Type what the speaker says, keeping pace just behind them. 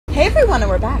Hey everyone, and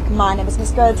we're back. My name is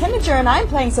MissScarletTanager, and I'm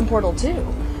playing some Portal 2.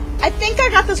 I think I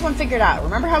got this one figured out.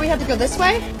 Remember how we had to go this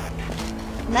way?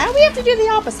 Now we have to do the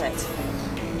opposite.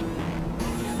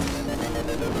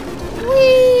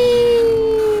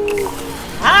 Whee!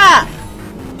 Ah!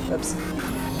 Oops. Did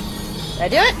I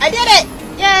do it? I did it!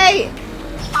 Yay!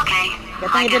 Okay. Good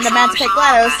thing it didn't emancipate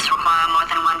GLaDOS. Require more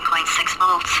than 1.6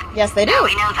 volts. Yes, they do. Now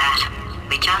we know that.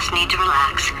 We just need to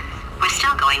relax. We're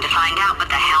still going to find out what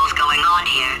the hell's going on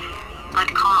here, but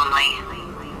calmly.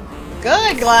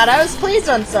 Good, GLaDOS. Please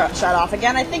don't shut off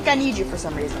again. I think I need you for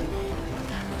some reason.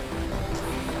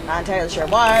 Not entirely sure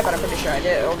why, but I'm pretty sure I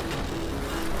do.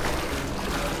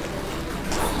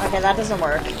 Okay, that doesn't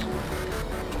work.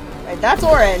 Wait, that's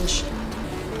orange.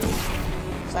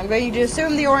 So I'm going to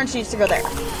assume the orange needs to go there.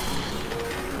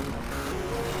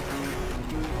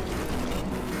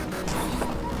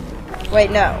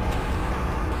 Wait, no.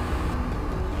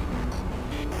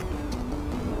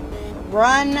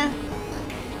 Run.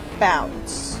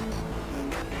 Bounce.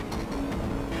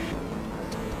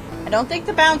 I don't think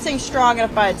the bouncing's strong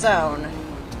enough by its own.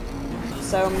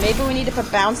 So maybe we need to put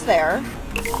bounce there.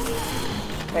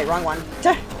 Wait, wrong one.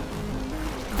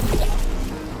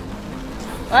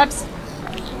 Whoops.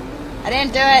 I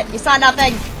didn't do it. You saw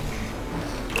nothing.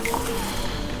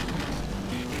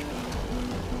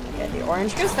 Okay, the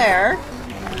orange goes there.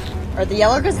 Or the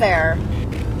yellow goes there.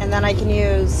 And then I can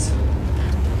use...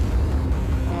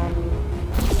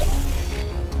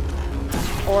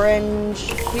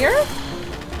 orange here?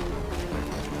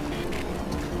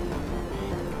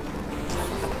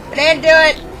 I didn't do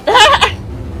it!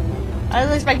 I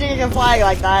was expecting it to fly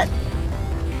like that.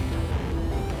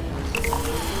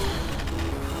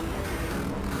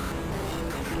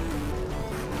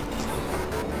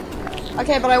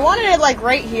 Okay, but I wanted it like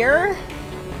right here.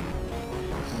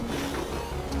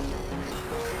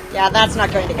 Yeah, that's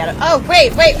not going to get it. Oh,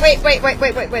 wait.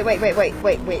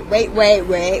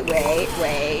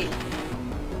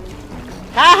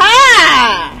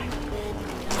 Ha-ha!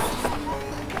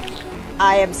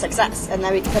 I am success. And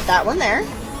then we can put that one there.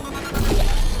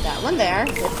 That one there.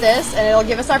 Hit this, and it'll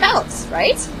give us our balance,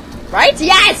 right? Right?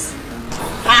 Yes!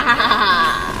 Ha ha ha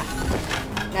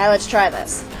ha! Now let's try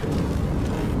this.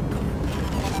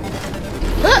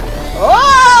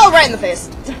 Oh! Right in the face.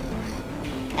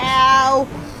 Ow!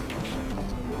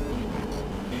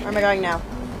 Where am I going now?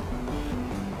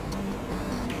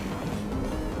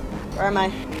 Where am I?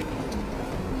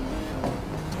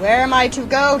 Where am I to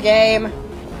go, game?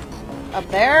 Up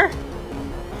there?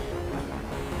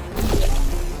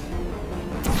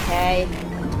 Okay.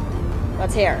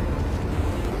 What's here?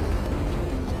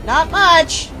 Not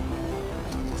much!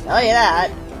 Tell you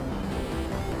that.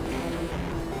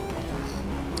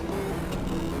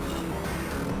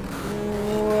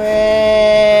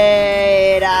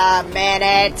 Wait a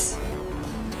minute.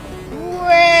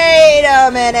 Wait a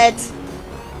minute.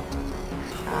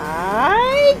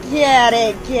 I get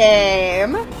it,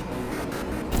 game.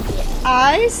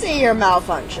 I see your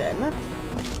malfunction.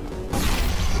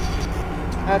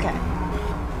 Okay.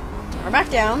 We're back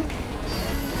down.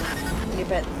 We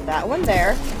put that one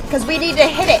there. Because we need to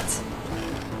hit it.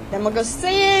 Then we'll go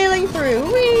sailing through.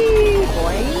 Whee!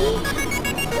 Boing.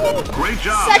 Great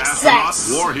job, Success!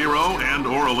 astronaut, war hero,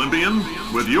 and/or Olympian.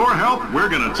 With your help, we're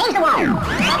gonna change the world.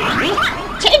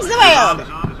 Change the world!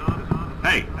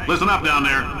 Hey, listen up down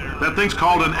there. That thing's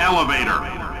called an elevator,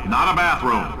 not a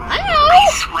bathroom. I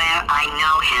Swear I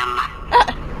know him. know!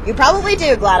 You probably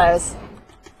do, GLaDOS.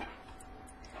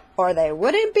 Or they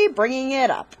wouldn't be bringing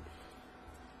it up.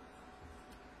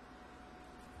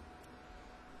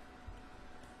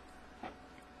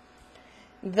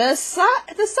 The sign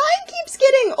keeps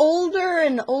getting older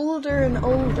and older and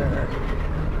older.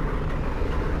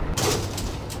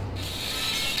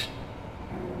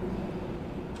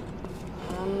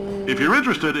 If you're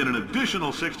interested in an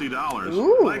additional $60,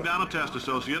 Ooh. flag down a test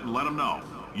associate and let them know.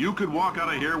 You could walk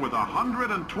out of here with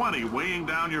 120 weighing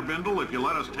down your bindle if you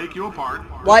let us take you apart,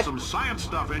 What? put some science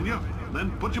stuff in you, then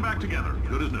put you back together,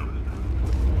 good as new.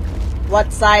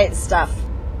 What science stuff?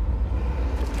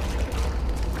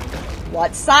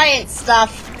 What science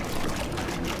stuff?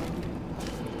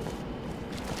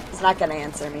 He's not gonna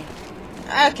answer me.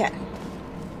 Okay.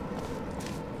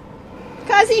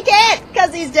 Cause he can't!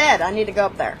 Cause he's dead. I need to go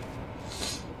up there.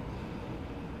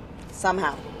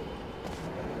 Somehow.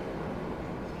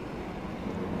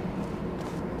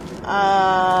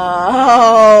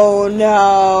 Oh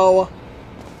no.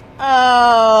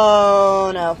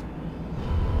 Oh no.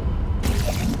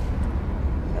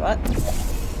 What?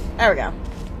 There we go.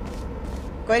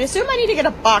 Going to assume I need to get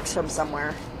a box from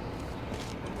somewhere.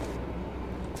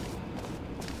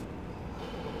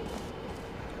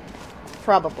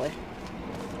 Probably.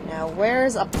 Now,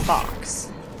 where's a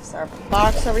box? Is there a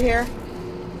box over here?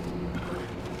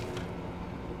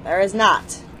 There is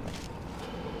not.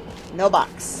 No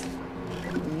box.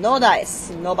 No dice.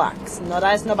 No box. No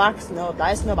dice, no box. No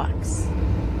dice, no box.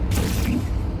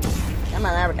 Come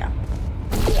on, there we go.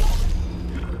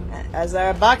 Is there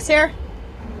a box here?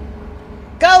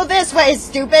 Go this way,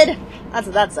 stupid! That's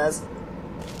what that says.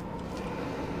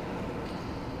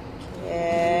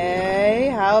 Okay,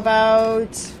 how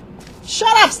about...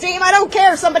 Shut up, Steam! I don't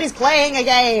care if somebody's playing a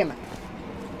game!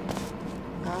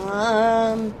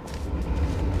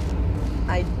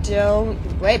 I don't...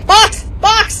 Wait, box!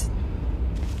 Box!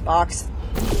 Box.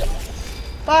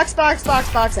 Box, box,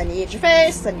 box, box. I need your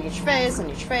face, I need your face, I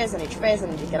need your face, I need your face, I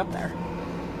need you to get up there.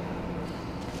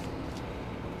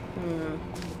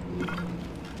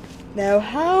 Now,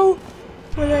 how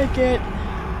would I get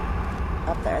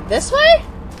up there? This way?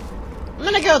 I'm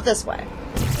gonna go this way.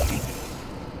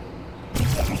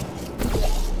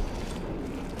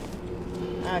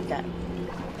 Okay.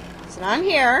 So now I'm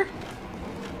here.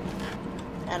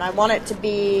 And I want it to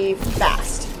be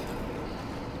fast.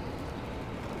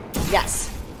 Yes.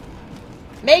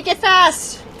 Make it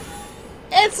fast!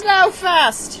 It's now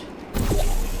fast!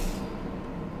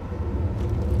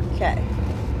 Okay.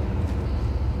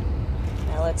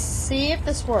 Now let's see if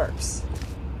this works.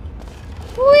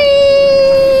 Whee!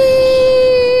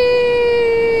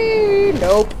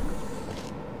 Nope.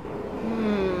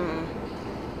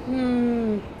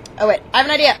 Oh wait, I have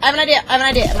an idea, I have an idea, I have an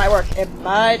idea. It might work. It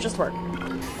might just work.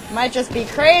 It might just be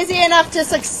crazy enough to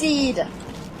succeed.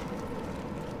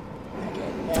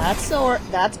 Okay,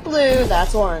 that's blue,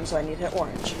 that's orange, so I need to hit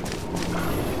orange.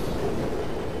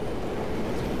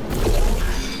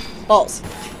 Balls.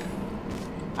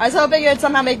 I was hoping it would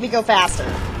somehow make me go faster.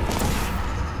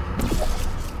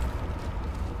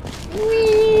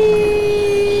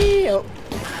 Whee! Oh.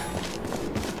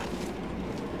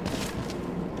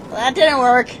 Well, that didn't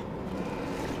work.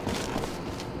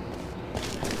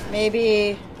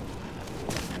 Maybe...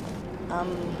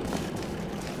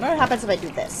 what happens if I do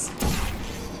this?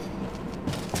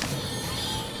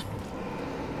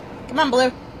 Come on,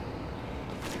 blue.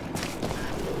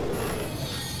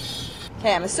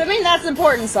 Okay, I'm assuming that's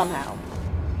important somehow.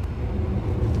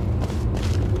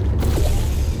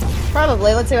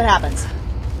 Probably. Let's see what happens.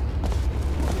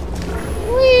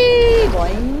 Whee!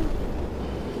 Boing.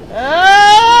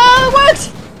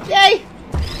 What? Yay!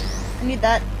 I need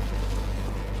that.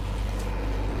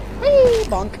 Whee!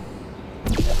 Bonk.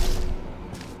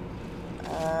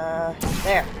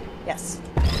 There. Yes.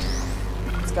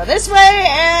 Let's go this way,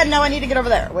 and now I need to get over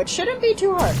there, which shouldn't be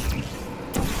too hard.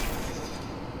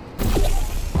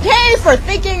 Yay for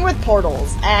thinking with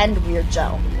portals and weird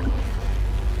gel.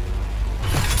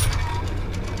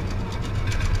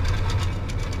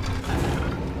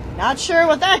 Not sure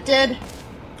what that did.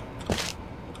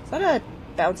 Is that a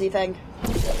bouncy thing?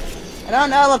 I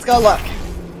don't know, let's go look.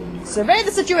 Survey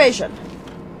the situation.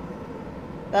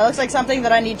 That looks like something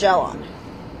that I need gel on.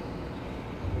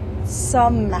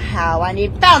 Somehow I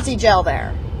need bouncy gel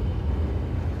there.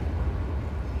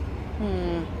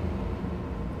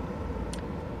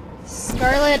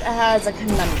 Scarlet has a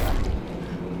conundrum.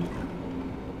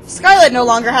 Scarlet no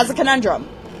longer has a conundrum.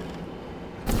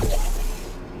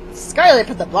 Scarlet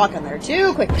put the block on there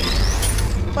too quickly.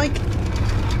 Blink.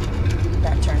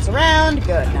 That turns around.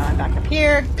 Good. Now I'm back up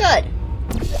here. Good.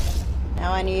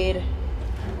 Now I need...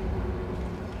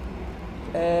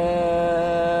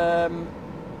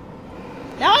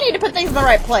 Now I need to put things in the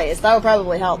right place. That would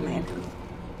probably help me.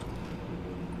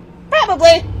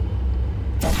 Probably!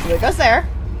 Yes, blue goes there.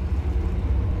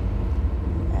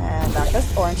 And that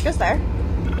goes... Orange goes there.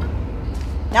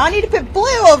 Now I need to put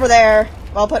blue over there.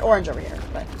 Well, I'll put orange over here,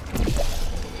 but...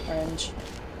 Orange.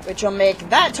 Which will make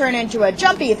that turn into a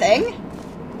jumpy thing.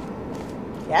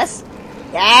 Yes.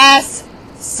 Yes!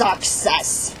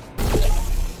 Success!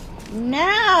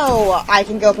 Now I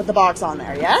can go put the box on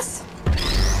there, yes?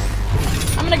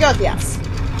 I'm gonna go with yes.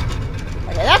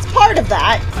 Okay, that's part of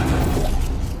that.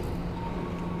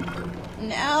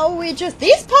 Now we just...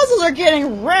 These puzzles are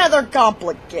getting rather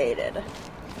complicated.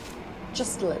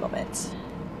 Just a little bit.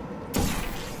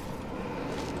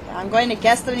 I'm going to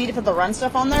guess that I need to put the run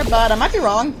stuff on there, but I might be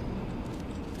wrong.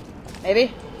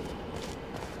 Maybe.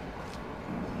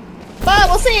 But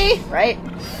we'll see, right?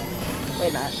 Wait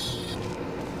a minute.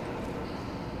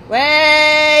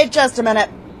 Wait just a minute.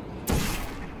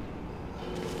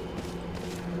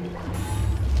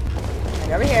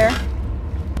 Right over here.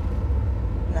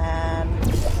 And then...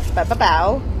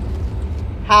 Bow.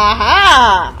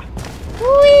 Ha-ha! Whee!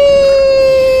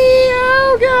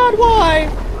 Oh god, why?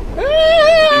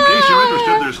 In case you're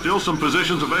interested, there's still still some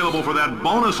positions available for that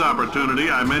bonus opportunity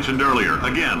I mentioned earlier.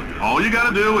 Again, all you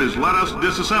gotta do is let us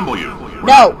disassemble you. We're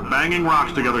No. not banging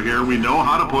rocks together here. We know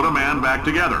how to put a man back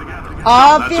together.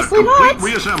 Obviously That's a complete not.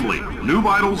 reassembly. New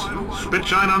vitals, spit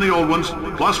shine on the old ones,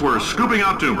 plus we're scooping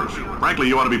out tumors. Frankly,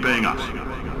 you ought to be paying us.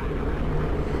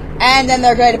 And then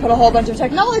they're going to put a whole bunch of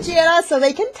technology in us so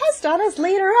they can test on us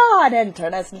later on and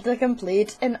turn us into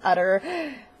complete and utter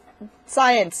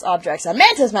science objects. And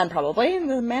Mantis Men, probably.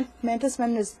 The Mantis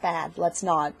Men is bad. Let's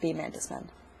not be Mantis Men.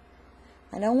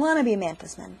 I don't want to be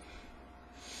Mantis Men.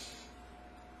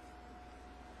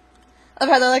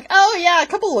 Okay, they're like, oh yeah, a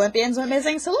couple Olympians went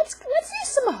missing, so let's use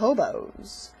some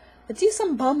hobos. Let's use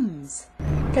some bums.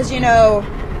 Because, you know,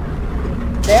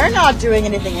 they're not doing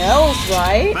anything else,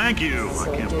 right? Thank you.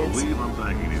 I can't believe I'm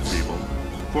thanking these people.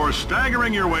 For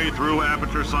staggering your way through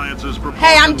Aperture Science's proposal.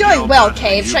 Hey, I'm doing well,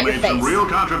 Cave. Shut your You've made some face. real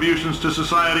contributions to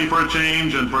society for a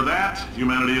change, and for that,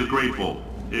 humanity is grateful.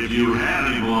 If you had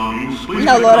any belongings, please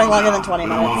No take loading them longer out. than 20 We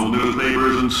don't want minutes.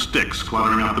 newspapers and sticks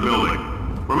cluttering up the building.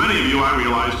 For many of you, I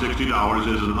realize $60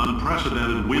 is an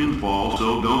unprecedented windfall,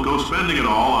 so don't go spending it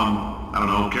all on, I don't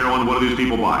know, Carolyn, what do these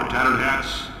people buy? Tattered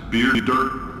hats? Beard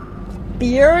dirt?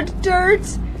 Beard dirt?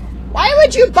 Why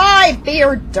would you buy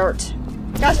beard dirt?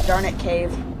 Gosh darn it, Cave.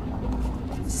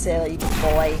 Silly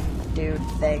boy, dude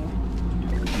thing.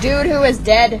 Dude who is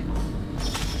dead.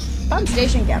 Pump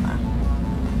Station Gamma.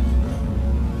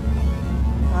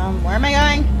 Where am I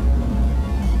going?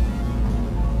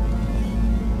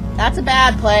 That's a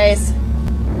bad place.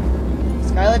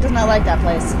 Scarlet does not like that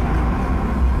place.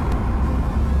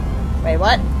 Wait,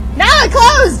 what? No, it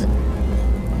closed!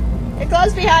 It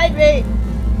closed behind me!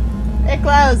 It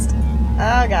closed.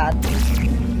 Oh, God.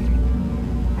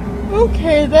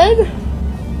 Okay, then.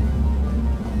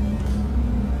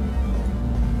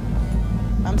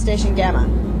 Pump Station Gamma.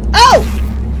 Oh!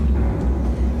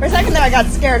 For a second there, I got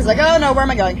scared. It's like, oh no, where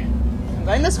am I going? I'm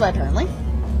going this way, apparently.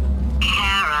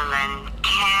 Carolyn,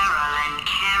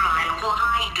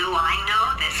 why do I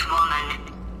know this woman?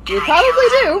 You probably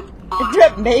do.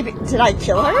 Maybe. Did I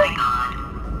kill her? Oh my God.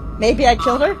 Maybe I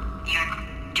killed her? You're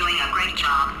doing a great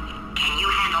job. Can you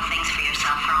handle things for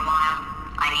yourself for a while?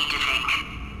 I need to think.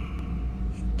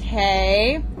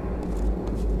 Okay.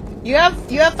 You have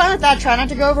fun with that. Try not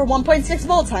to go over 1.6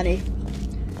 volts, honey.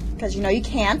 Because you know you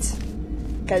can't.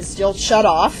 Because you'll shut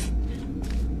off.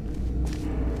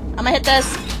 I'm gonna hit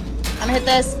this. I'm gonna hit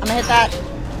this. I'm gonna hit that.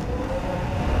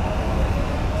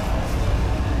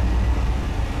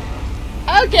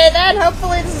 Okay then,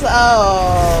 hopefully this is...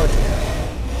 Oh, dear.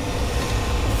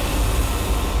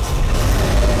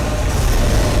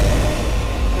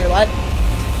 Wait, what?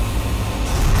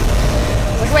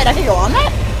 Wait, I can go on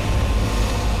that?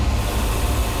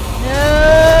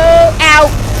 No! Ow!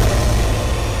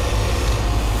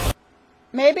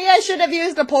 Maybe I should have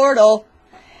used a portal.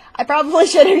 I probably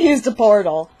should have used a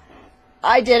portal.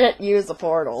 I didn't use a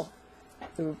portal.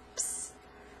 Oops.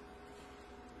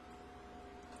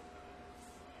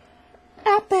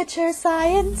 Aperture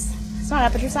Science. It's not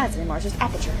Aperture Science anymore, it's just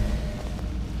Aperture.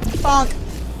 Bonk.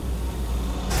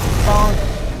 Bonk.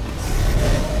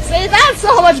 See, that's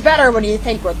so much better when you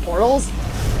think with portals.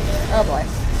 Oh boy.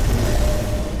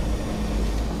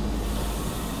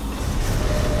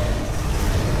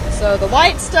 So the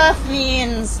white stuff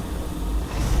means...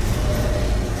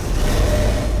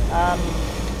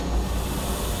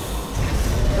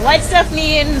 the white stuff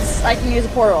means I can use a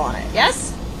portal on it,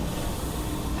 yes?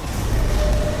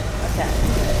 Okay.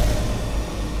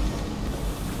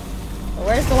 Well,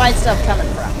 where's the white stuff coming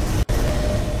from?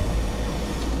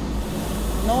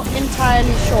 Not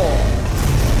entirely sure.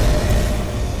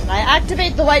 Can I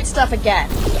activate the white stuff again?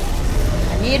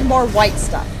 I need more white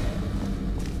stuff.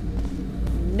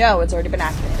 No, it's already been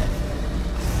activated.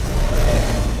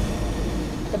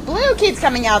 The blue keeps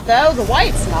coming out though, the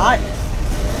white's not.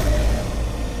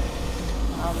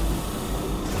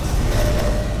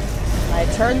 Can I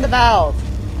turn the valve?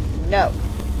 No.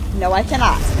 No, I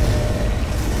cannot.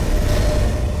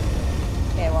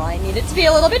 Okay, well, I need it to be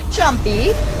a little bit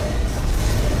jumpy.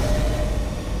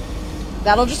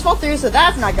 That'll just fall through, so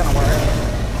that's not gonna work.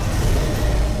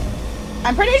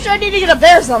 I'm pretty sure I need to get up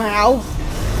there somehow.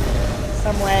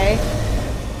 Some way.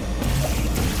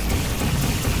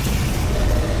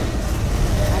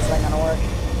 That's not gonna work.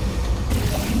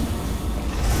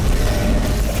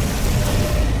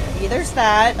 There's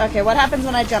that. Okay, what happens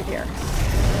when I jump here?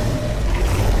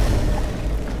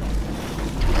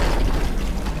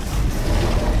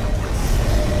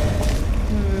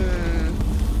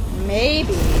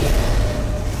 Maybe.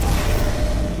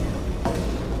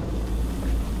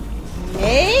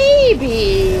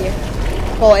 Maybe.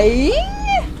 Boing!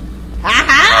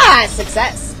 Aha!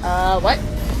 Success! What?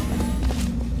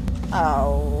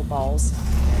 Oh, balls.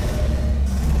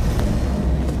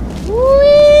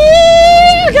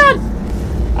 Whee! God!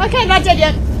 Okay, not dead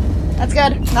yet. That's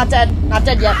good. Not dead. Not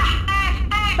dead yet.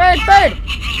 Bird, bird!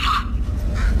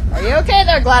 Are you okay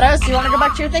there, GLaDOS? Do you want to go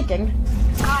back to your thinking?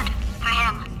 Good. For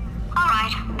him.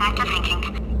 Alright, back to thinking.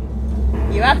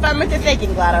 You have fun with your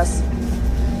thinking, GLaDOS.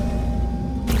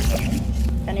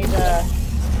 I need to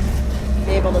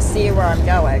be able to see where I'm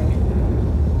going.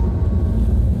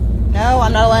 No,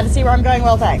 I'm not allowed to see where I'm going.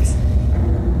 Well, thanks.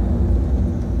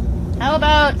 How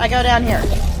about I go down here?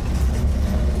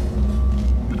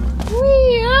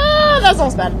 Whee! Oh, that was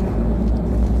almost bad.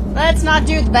 Let's not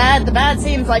do the bad. The bad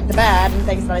seems like the bad and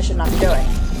things that I should not be doing.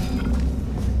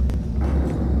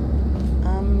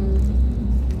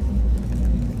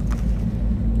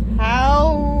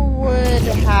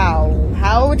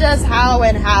 How does how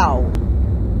and how?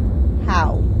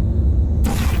 How?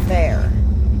 There.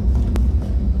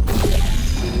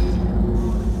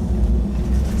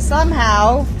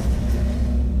 Somehow,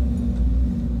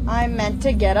 I'm meant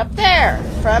to get up there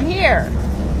from here.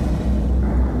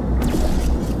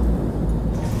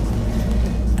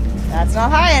 That's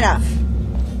not high enough.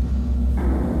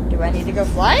 Do I need to go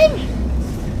flying?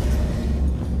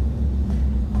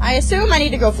 I assume I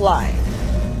need to go flying.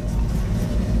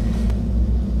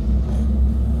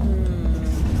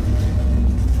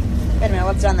 Wait a minute,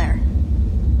 what's down there?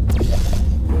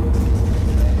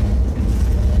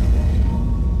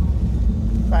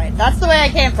 Right, that's the way I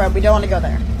came from. We don't want to go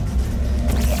there.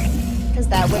 Because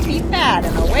that would be bad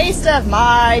and a waste of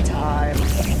my time.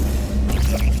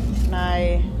 Can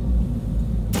I...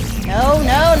 No,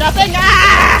 no, nothing!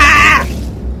 Ah!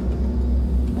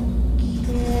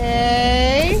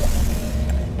 Okay.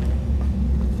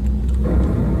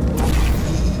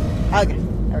 Okay,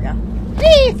 there we go.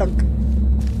 Whee! Thunk.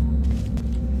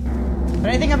 But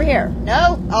anything over here?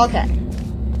 No? Okay.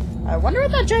 I wonder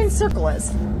what that giant circle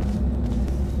is.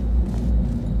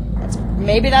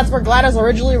 Maybe that's where GLaDOS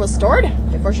originally was stored?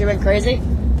 Before she went crazy?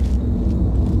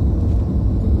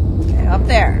 Okay, up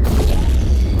there.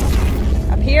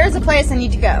 Up here is a place I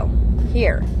need to go.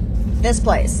 Here. This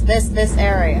place. This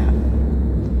area.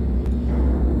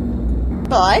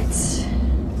 But...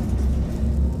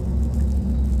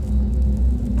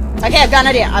 okay, I've got an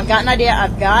idea. I've got an idea.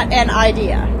 I've got an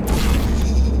idea.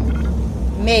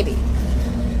 Maybe.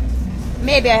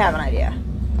 Maybe I have an idea.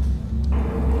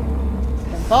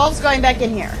 It involves going back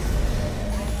in here.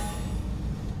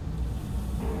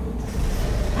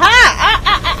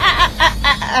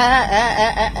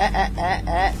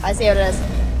 I see what it is.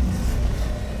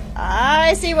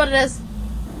 I see what it is.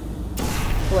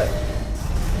 Blue.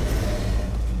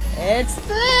 It's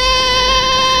this!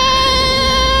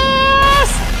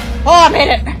 Oh, I made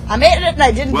it! I made it and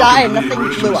I didn't die and nothing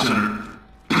blew up.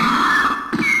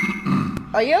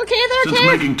 Are you okay there, Since Kate?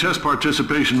 making test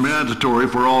participation mandatory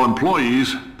for all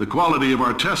employees, the quality of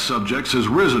our test subjects has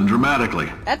risen dramatically.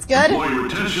 That's good. Employee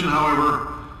retention, however,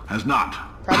 has not.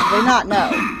 Probably not, no.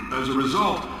 As a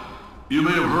result, you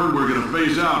may have heard we're going to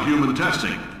phase out human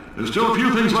testing. There's still a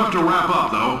few things left to wrap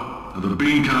up, though. The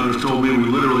bean counters told me we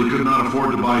literally could not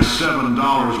afford to buy $7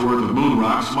 worth of moon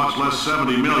rocks, much less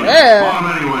 70 million. Bought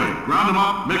them anyway. Ground them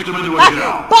up, mixed them into a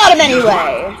gel. Bought them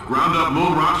anyway. Ground up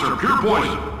moon rocks are pure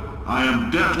poison. I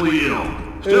am deathly ill.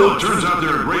 Still, it turns out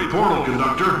they're a great portal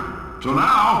conductor. So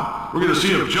now, we're going to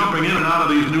see if jumping in and out of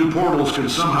these new portals can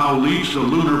somehow leach the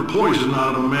lunar poison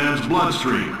out of a man's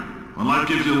bloodstream. When life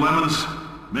gives you lemons,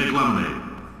 make lemonade.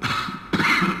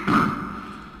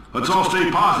 Let's all stay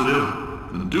positive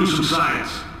and do some science.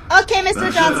 Okay, Mr.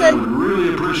 That said, Johnson. I would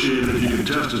really appreciate it if you could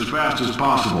test as fast as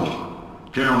possible.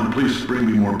 Carolyn, please bring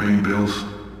me more pain pills.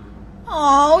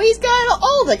 Oh, he's got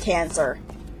all the cancer.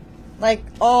 Like,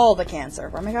 all the cancer.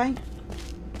 Where am I going?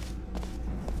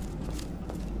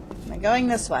 Am I going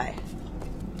this way?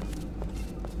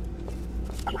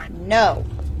 No.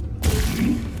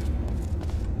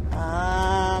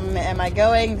 Am I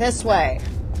going this way?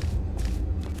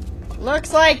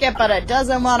 Looks like it, but it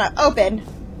doesn't want to open.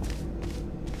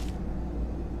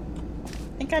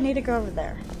 I think I need to go over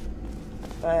there.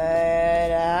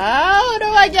 But how do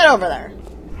I get over there?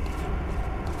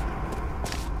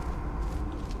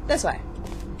 This way.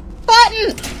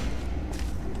 Button!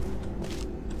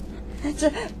 It's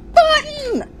a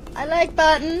button! I like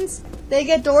buttons. They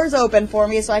get doors open for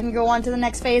me so I can go on to the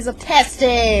next phase of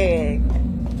testing.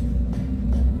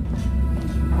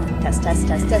 Test, test,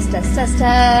 test, test, test, test,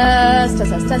 test, test,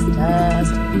 test, test,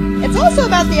 test. It's also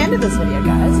about the end of this video,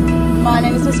 guys. My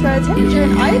name is MissScarletTanager,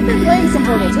 and I've been playing some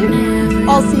Portal 2.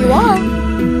 I'll see you all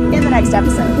in the next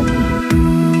episode.